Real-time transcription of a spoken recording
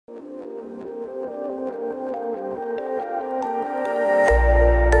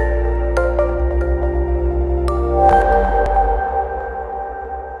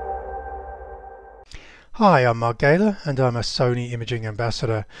Hi, I'm Mark Gaylor and I'm a Sony Imaging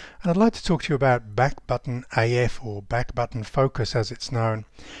Ambassador, and I'd like to talk to you about back button AF, or back button focus as it's known.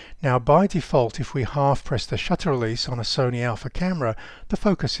 Now, by default, if we half press the shutter release on a Sony Alpha camera, the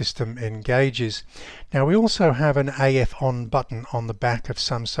focus system engages. Now, we also have an AF on button on the back of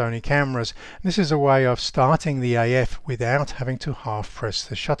some Sony cameras. This is a way of starting the AF without having to half press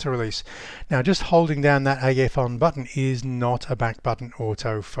the shutter release. Now, just holding down that AF on button is not a back button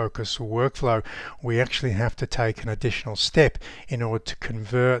autofocus workflow. We actually have to take an additional step in order to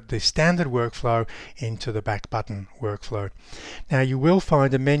convert the standard workflow into the back button workflow. Now, you will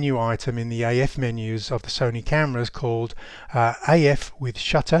find a menu item in the AF menus of the Sony cameras called AF with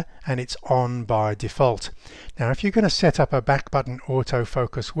shutter, and it's on by default. Now, if you're going to set up a back button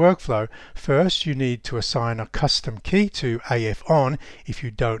autofocus workflow, first you need to assign a custom key to AF on if you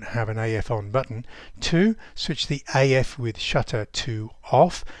don't have an AF on button. 2, switch the AF with shutter to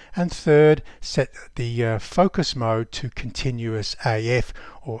off, and 3rd, set the focus mode to continuous AF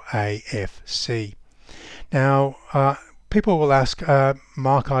or AFC. Now, people will ask,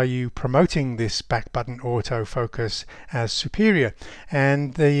 Mark, are you promoting this back button autofocus as superior?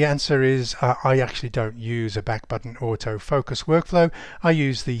 And the answer is I actually don't use a back button autofocus workflow. I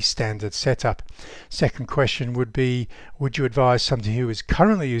use the standard setup. Second question would be, would you advise somebody who is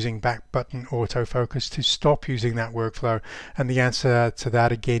currently using back button autofocus to stop using that workflow? And the answer to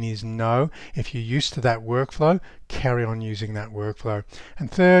that again is no. If you're used to that workflow, carry on using that workflow.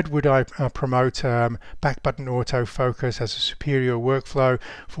 And third, would I promote back button autofocus as a superior workflow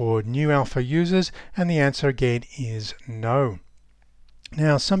for new alpha users? And the answer again is no.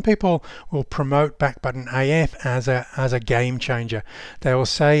 Now, some people will promote back button AF as a game changer. They will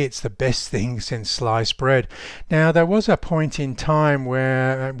say it's the best thing since sliced bread. Now, there was a point in time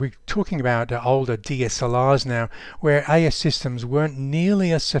where we're talking about older DSLRs now, where AF systems weren't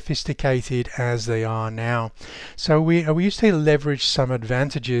nearly as sophisticated as they are now. So we used to leverage some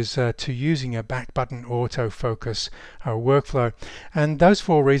advantages to using a back button autofocus workflow, and those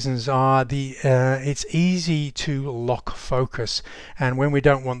 4 reasons are it's easy to lock focus, and when we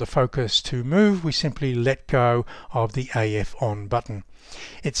don't want the focus to move, we simply let go of the AF on button.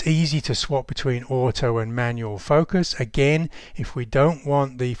 It's easy to swap between auto and manual focus. Again, if we don't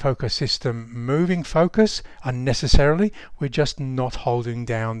want the focus system moving focus unnecessarily, we're just not holding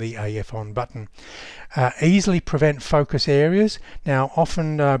down the AF on button. Easily prevent focus areas. Now,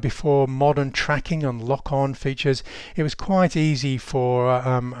 often before modern tracking and lock-on features, it was quite easy for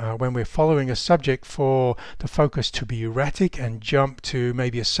when we're following a subject for the focus to be erratic and jump to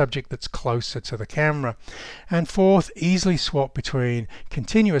maybe a subject that's closer to the camera. And fourth, easily swap between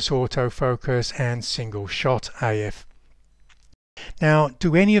continuous autofocus and single shot AF. Now,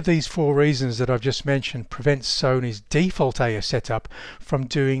 do any of these 4 reasons that I've just mentioned prevent Sony's default AF setup from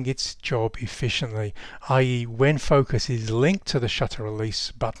doing its job efficiently, i.e. when focus is linked to the shutter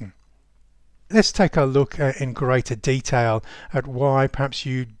release button? Let's take a look in greater detail at why perhaps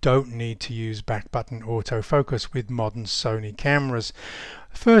you don't need to use back button autofocus with modern Sony cameras.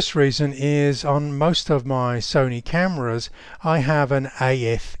 The first reason is on most of my Sony cameras I have an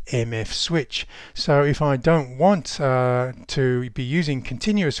AF-MF switch. So if I don't want to be using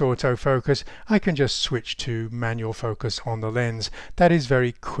continuous autofocus, I can just switch to manual focus on the lens. That is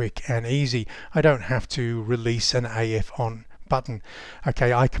very quick and easy. I don't have to release an AF on button.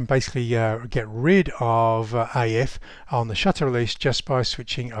 Okay, I can basically get rid of AF on the shutter release just by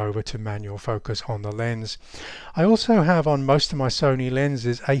switching over to manual focus on the lens. I also have on most of my Sony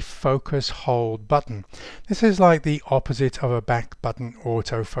lenses a focus hold button. This is like the opposite of a back button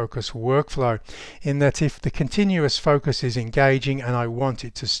autofocus workflow, in that if the continuous focus is engaging and I want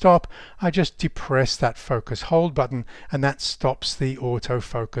it to stop, I just depress that focus hold button and that stops the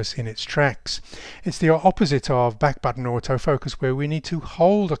autofocus in its tracks. It's the opposite of back button autofocus, where we need to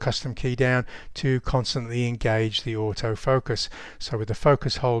hold a custom key down to constantly engage the autofocus. So with the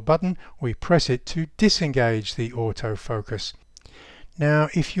focus hold button, we press it to disengage the autofocus. Now,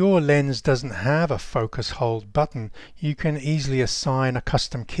 if your lens doesn't have a focus hold button, you can easily assign a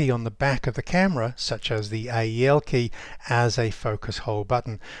custom key on the back of the camera, such as the AEL key, as a focus hold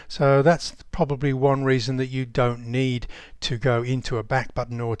button. So that's probably one reason that you don't need to go into a back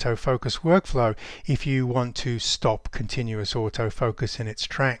button autofocus workflow if you want to stop continuous autofocus in its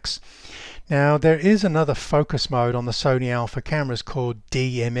tracks. Now there is another focus mode on the Sony Alpha cameras called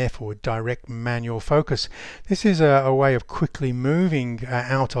DMF, or direct manual focus. This is a way of quickly moving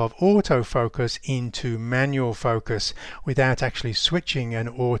out of autofocus into manual focus without actually switching an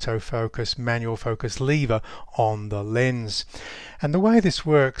autofocus manual focus lever on the lens. And the way this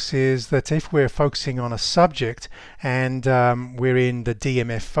works is that if we're focusing on a subject and we're in the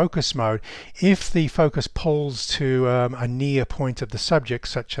DMF focus mode, if the focus pulls to a near point of the subject,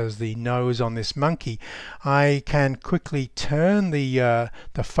 such as the nose on this monkey, I can quickly turn the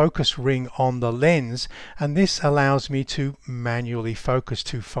focus ring on the lens, and this allows me to manually focus,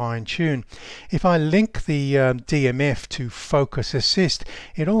 to fine-tune. If I link the DMF to focus assist,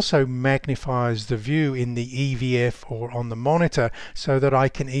 it also magnifies the view in the EVF or on the monitor, so that I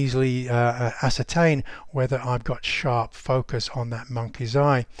can easily ascertain whether I've got sharp focus on that monkey's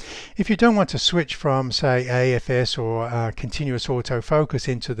eye. If you don't want to switch from, say, AFS or continuous autofocus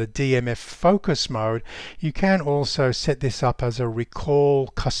into the DMF focus mode, you can also set this up as a recall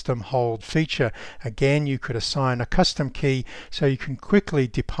custom hold feature. Again, you could assign a custom key so you can quickly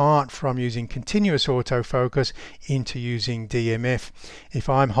depart from using continuous autofocus into using DMF. If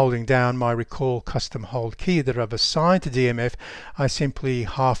I'm holding down my recall custom hold key that I've assigned to DMF, I simply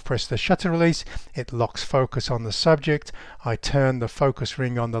half press the shutter release, it locks focus on the subject, I turn the focus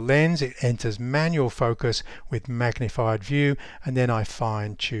ring on the lens, it enters manual focus with magnified view, and then I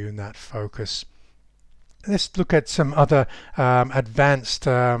fine tune that focus. Let's look at some other advanced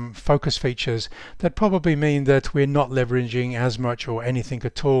focus features that probably mean that we're not leveraging as much or anything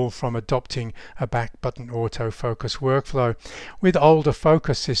at all from adopting a back button autofocus workflow. With older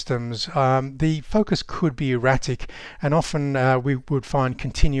focus systems, the focus could be erratic, and often we would find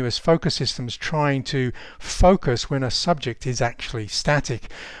continuous focus systems trying to focus when a subject is actually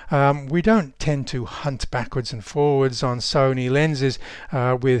static. We don't tend to hunt backwards and forwards on Sony lenses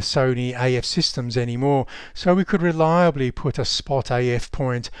with Sony AF systems anymore. So we could reliably put a spot AF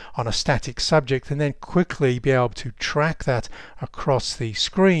point on a static subject and then quickly be able to track that across the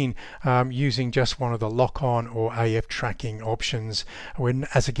screen using just one of the lock-on or AF tracking options.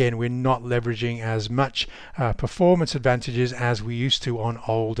 As again, we're not leveraging as much performance advantages as we used to on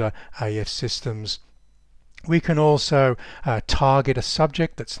older AF systems. We can also target a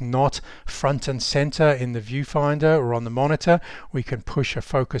subject that's not front and center in the viewfinder or on the monitor. We can push a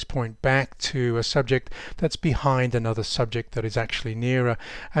focus point back to a subject that's behind another subject that is actually nearer.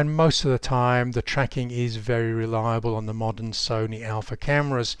 And most of the time the tracking is very reliable on the modern Sony Alpha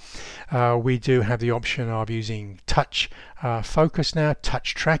cameras. We do have the option of using touch focus now,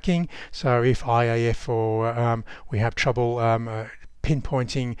 touch tracking. So if IAF or we have trouble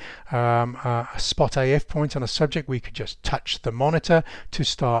pinpointing a spot AF point on a subject, we could just touch the monitor to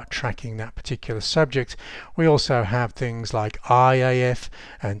start tracking that particular subject. We also have things like IAF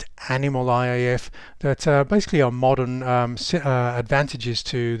and animal IAF that basically are modern advantages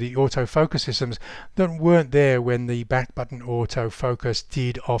to the autofocus systems that weren't there when the back button autofocus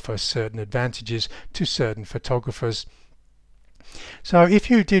did offer certain advantages to certain photographers. So if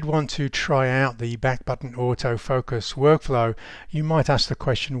you did want to try out the back button autofocus workflow, you might ask the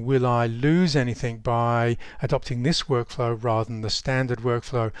question, will I lose anything by adopting this workflow rather than the standard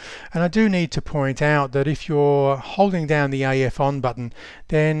workflow? And I do need to point out that if you're holding down the AF on button,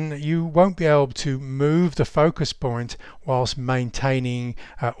 then you won't be able to move the focus point whilst maintaining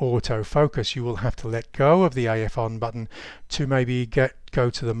autofocus. You will have to let go of the AF on button to maybe go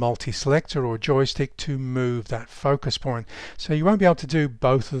to the multi-selector or joystick to move that focus point. So you won't be able to do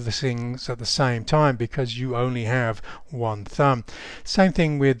both of the things at the same time because you only have one thumb. Same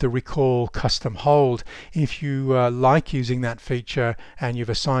thing with the recall custom hold. If you like using that feature and you've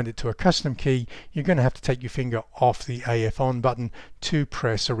assigned it to a custom key, you're going to have to take your finger off the AF on button to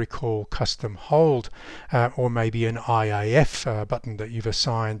press a recall custom hold, or maybe an IAF button that you've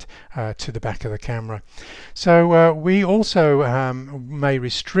assigned to the back of the camera. So we also may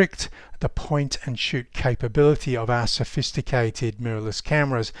restrict the point and shoot capability of our sophisticated mirrorless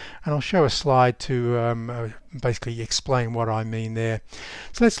cameras, and I'll show a slide to basically explain what I mean there.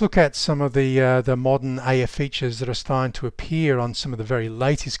 So let's look at some of the modern AF features that are starting to appear on some of the very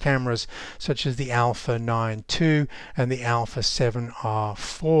latest cameras, such as the Alpha 9 II and the Alpha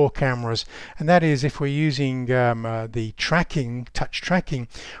 7R4 cameras. And that is, if we're using the touch tracking,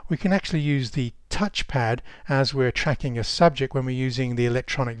 we can actually use the touchpad as we're tracking a subject when we're using the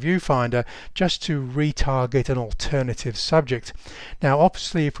electronic viewfinder just to retarget an alternative subject. Now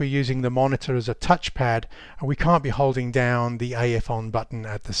obviously if we're using the monitor as a touchpad, we can't be holding down the AF on button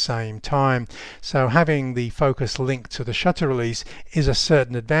at the same time. So having the focus linked to the shutter release is a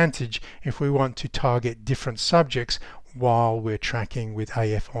certain advantage if we want to target different subjects while we're tracking with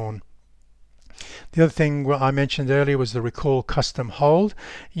AF on. The other thing what I mentioned earlier was the Recall Custom Hold.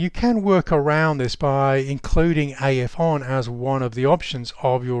 You can work around this by including AF on as one of the options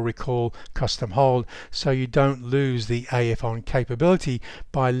of your Recall Custom Hold, so you don't lose the AF on capability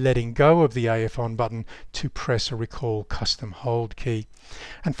by letting go of the AF on button to press a Recall Custom Hold key.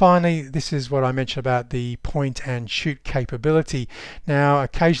 And finally, this is what I mentioned about the point and shoot capability. Now,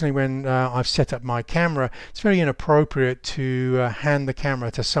 occasionally when I've set up my camera, it's very inappropriate to hand the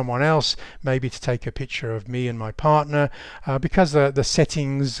camera to someone else, maybe to take a picture of me and my partner, because the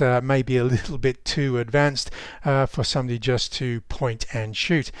settings may be a little bit too advanced for somebody just to point and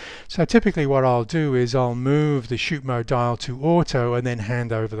shoot. So typically what I'll do is I'll move the shoot mode dial to auto and then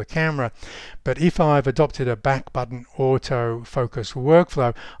hand over the camera. But if I've adopted a back button auto focus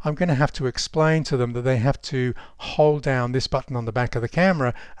workflow, I'm going to have to explain to them that they have to hold down this button on the back of the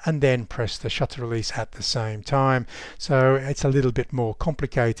camera and then press the shutter release at the same time. So it's a little bit more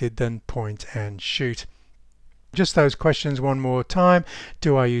complicated than point and shoot. Just those questions one more time.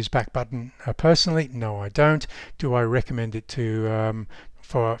 Do I use back button personally? No, I don't. Do I recommend it to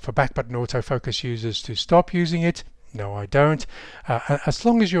for back button autofocus users to stop using it? No, I don't. As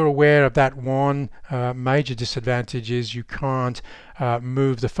long as you're aware of that one major disadvantage is you can't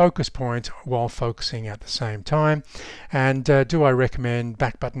move the focus point while focusing at the same time. And do I recommend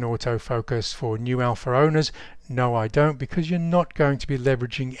back button autofocus for new Alpha owners? No, I don't, because you're not going to be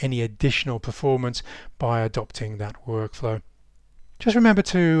leveraging any additional performance by adopting that workflow. Just remember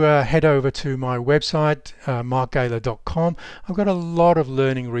to head over to my website, markgaylor.com. I've got a lot of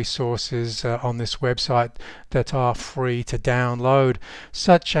learning resources on this website that are free to download,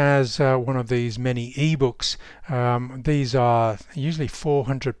 such as one of these many ebooks. These are usually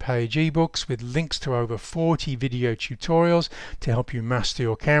 400-page ebooks with links to over 40 video tutorials to help you master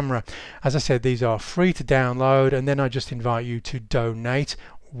your camera. As I said, these are free to download, and then I just invite you to donate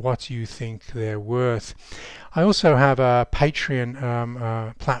what you think they're worth. I also have a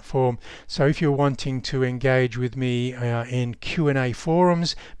Patreon platform, so if you're wanting to engage with me in Q&A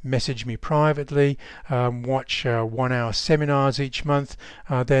forums, message me privately, watch 1-hour seminars each month,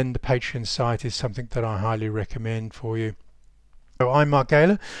 then the Patreon site is something that I highly recommend for you. So I'm Mark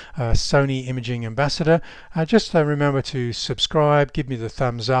Gaylor, Sony Imaging Ambassador. Just remember to subscribe, give me the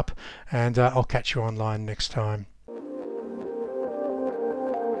thumbs up, and I'll catch you online next time.